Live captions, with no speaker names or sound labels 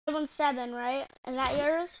7, right? Is that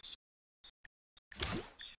yours?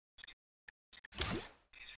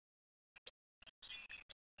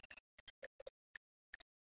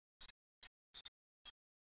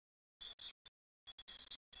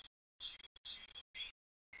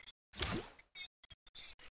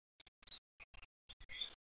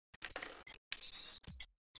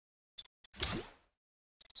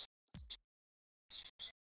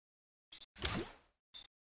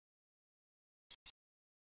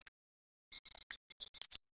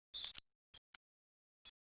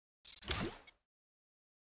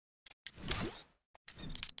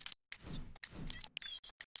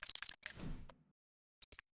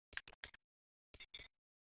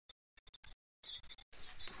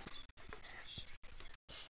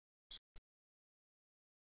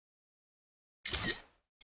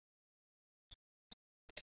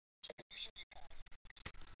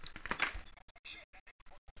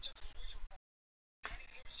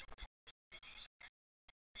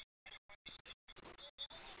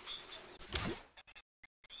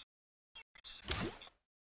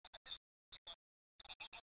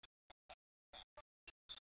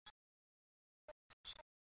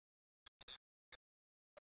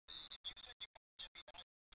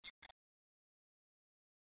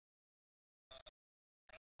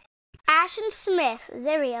 Ashton Smith,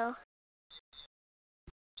 there we go.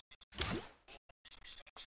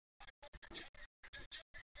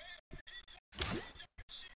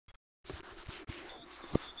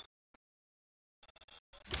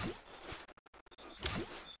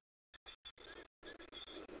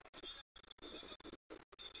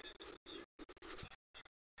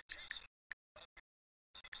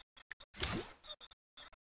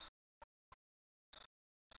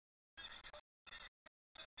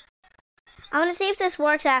 I want to see if this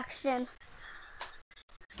works, Ashton.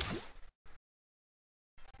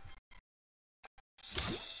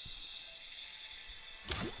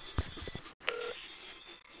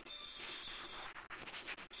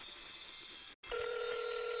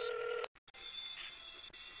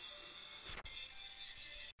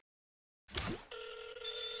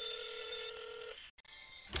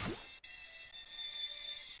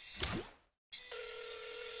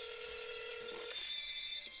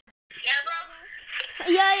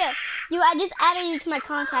 Yeah. I just added you to my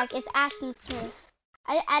contact. It's Ashton Smith.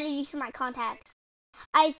 I added you to my contacts.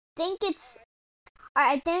 I think it's...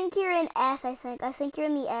 I think you're in S, I think you're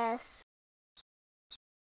in the S.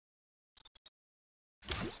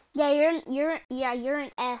 Yeah, you're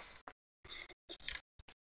in S.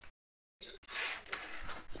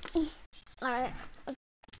 Alright.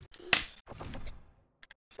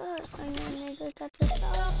 So nigga got this up.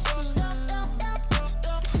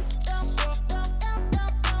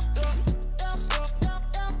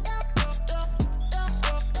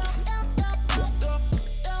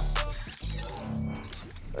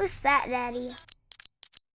 Who's Fat Daddy?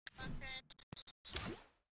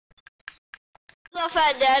 Hello,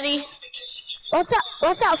 Fat Daddy. What's up,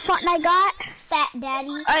 Fortnite guy? Fat Daddy.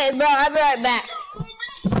 Alright, bro, I'll be right back.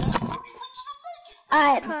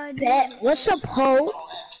 I bet. What's up, Ho?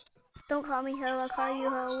 Don't call me Ho, I'll call you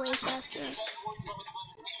Ho way faster.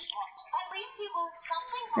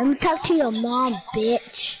 Let me talk to your mom,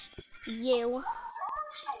 bitch. You.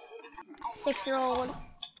 6-year-old.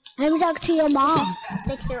 Let me talk to your mom.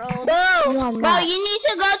 6-year-old. Bro, you need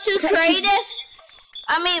to go to creative.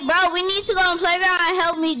 Bro, we need to go on Playground and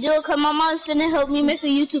help me do it, cause my mom's finna help me make a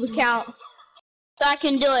YouTube account. So I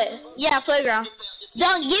can do it. Yeah, Playground.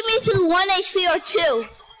 Don't give me to 1 HP or 2.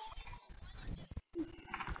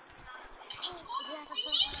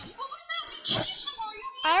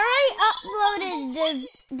 I already uploaded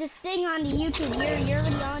the thing onto YouTube. You're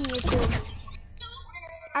already on YouTube.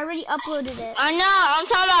 I already uploaded it. I know, I'm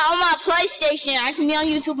talking about on my PlayStation. I can be on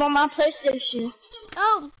YouTube on my PlayStation.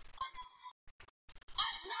 Oh.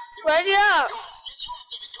 Ready up.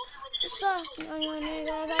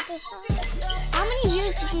 How many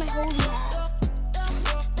views does my Holey have?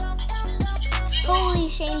 Holy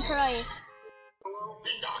Shane Price. I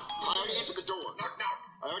already answered the door. Knock, knock.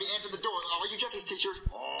 I already answered the door. Are you Jeffy's teacher?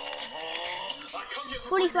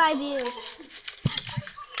 45 views.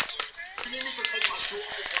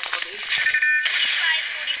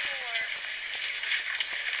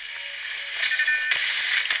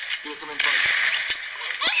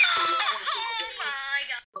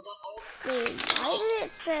 Wait, why did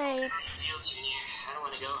it say? I don't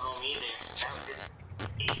want to go home either.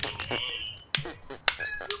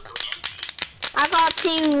 I got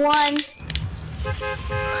team 1.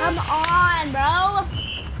 Come on, bro.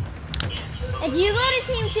 If you go to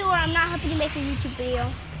team 2, or I'm not happy to make a YouTube video.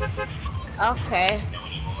 Okay.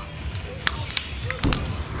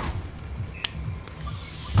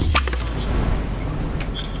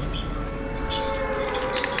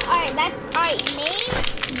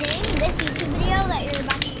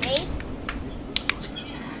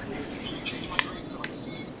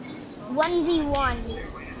 1v1.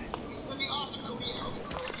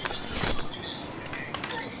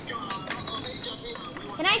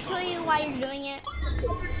 Can I kill you while you're doing it?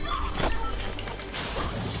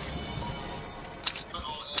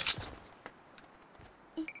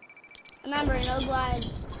 Remember, no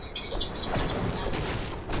glides.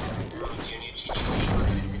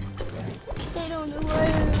 They don't know where I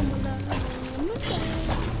am.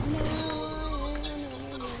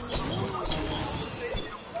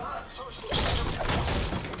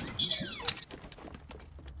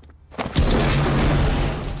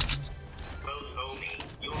 Both owe me.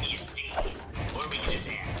 You owe me a D. Or we can just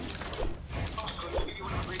ask.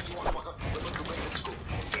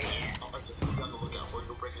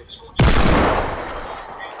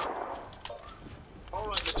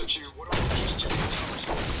 Alright, Mr. Chu, what are we teaching?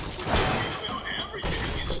 Everything.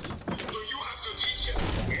 So you have to teach him.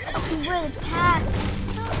 Okay, where the cat?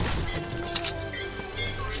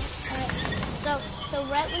 So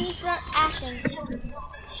right when you start acting.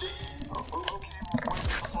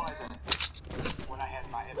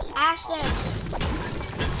 Ashton.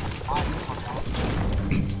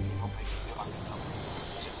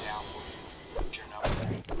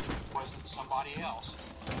 Wasn't somebody else.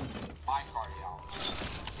 My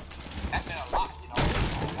cardiologist. That meant a lot, you know.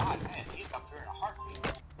 Oh God, man, he's up there in a heartbeat.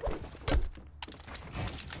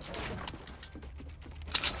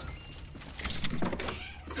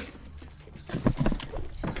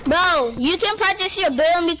 Bro, you can practice your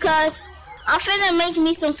building because I'm finna make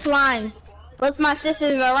me some slime. What's my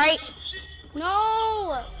sisters, alright?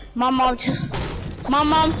 No. My mom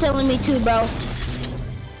telling me to, bro.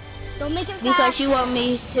 Don't make it fast. Because she want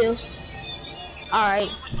me to. Alright.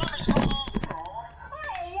 I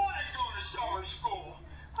don't want to go to summer school.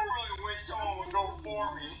 I really wish someone would go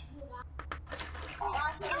for me. Oh,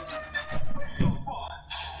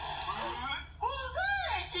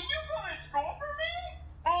 hey, can you go to school for me?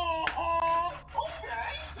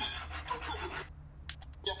 Okay.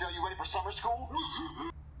 Yep, are you ready for summer school?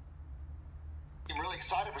 I'm really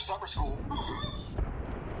excited for summer school.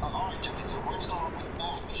 Alright, Jimmy, so we're going to start off with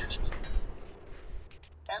math.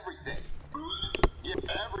 Everything. Yeah,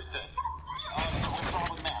 everything. So we'll start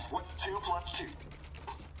with math. What's 2 plus 2?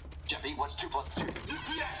 Jeffy, what's 2 plus 2?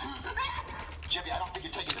 Jeffy, I don't think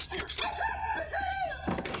you're taking this seriously.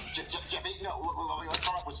 Jeffy, no, let's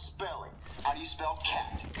start off with spelling. How do you spell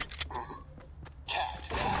cat? Cat.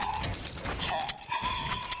 Cat.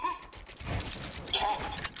 Cat.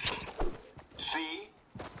 C-A-T.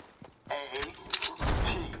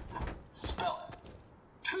 Spell it.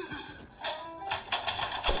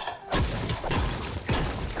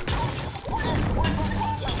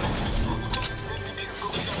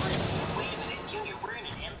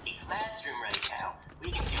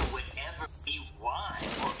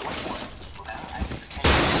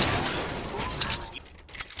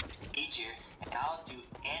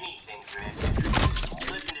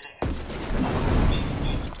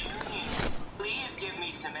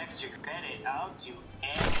 I'll do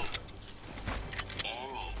any.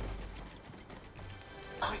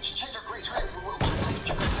 Change our grades, right? Don't worry.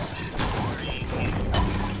 Can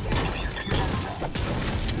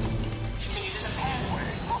you do the password?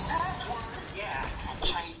 Password? Yeah.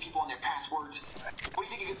 Chinese people and their passwords. What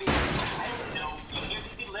do you think it could be? I don't know. Junior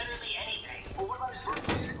could be literally anything. Well, what about his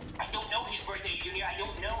birthday? I don't know his birthday, Junior. I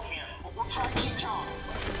don't know him. We'll try King Kong.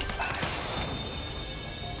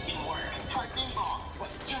 Didn't work. Try Bing Bong. What,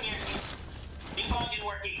 Junior? Bing Bong didn't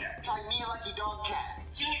work either. Try Me Lucky Dog Cat.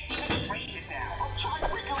 Junior, even is racist now. Try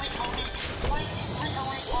Wriggly Pony. Like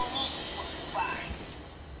Wriggly Pony. Fine.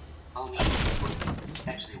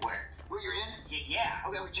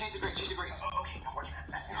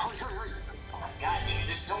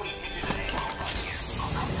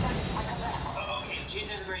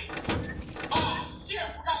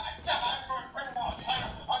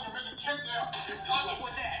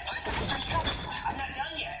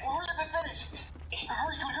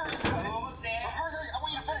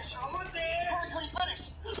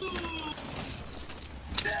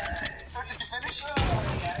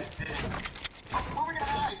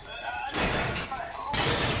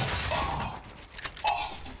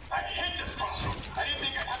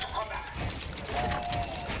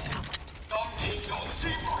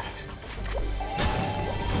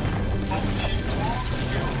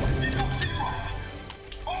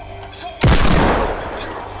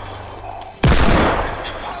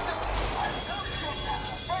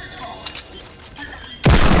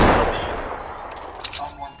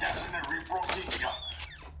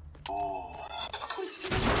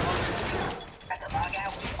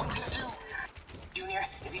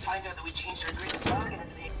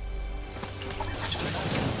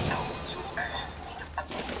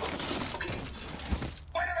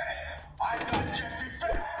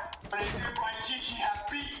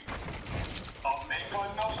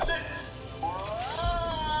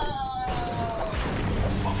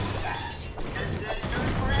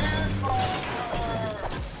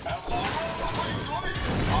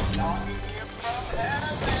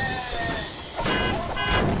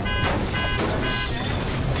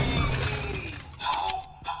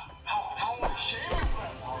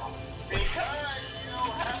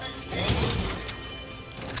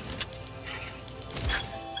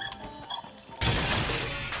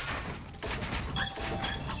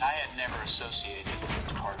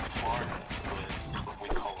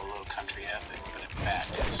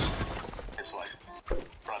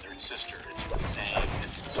 and sister. It's the same.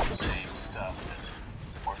 It's the same stuff.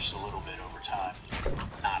 Or just a little bit over time.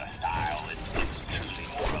 Not a style. It's truly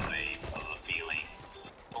more of a feeling.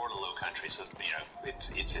 Florida Low Country, so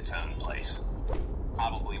it's its own place.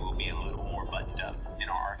 Probably will be a little more buttoned up in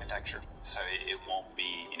our architecture, so it won't be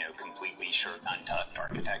completely shirt untucked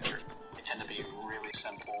architecture. They tend to be really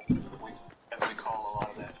simple. We call a lot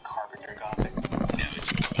of that carpenter gothic. It's more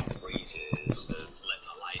about the breezes, letting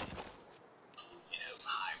the light,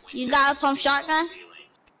 high windows. You got a pump shotgun?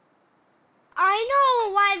 I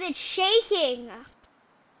know why it's shaking.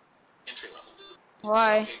 Entry level.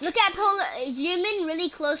 Why? Look at polar. Zoom in really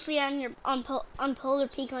closely on Polar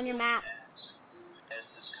Peak on your map. As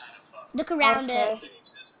this kind of Look around Okay. it. a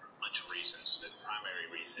bunch of reasons. The primary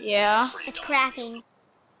reason. Yeah. It's cracking.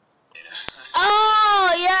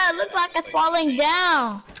 Oh, yeah, it looks like it's falling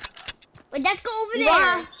down. Wait, let's go over You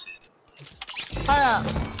there. Hold up.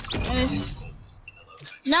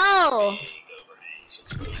 No.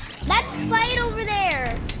 Let's fight over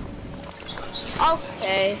there.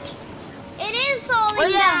 Okay. It is falling Oh,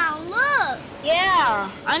 yeah. down. Look.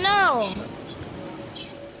 Yeah, I know.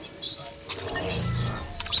 Let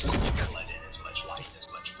in as much light, as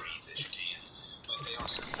much breeze as you can. But they are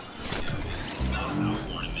simple. It's not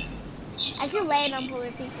about ornament. It's just I can land on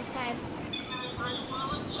Polar Peak this time.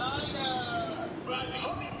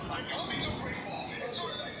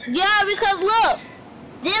 Yeah, because look,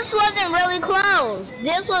 this wasn't really close.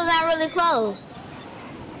 This was not really close.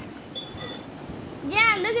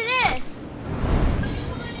 Yeah, look at this.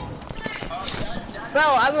 Bro,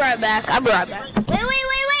 I'll be right back. I'll be right back.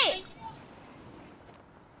 Wait.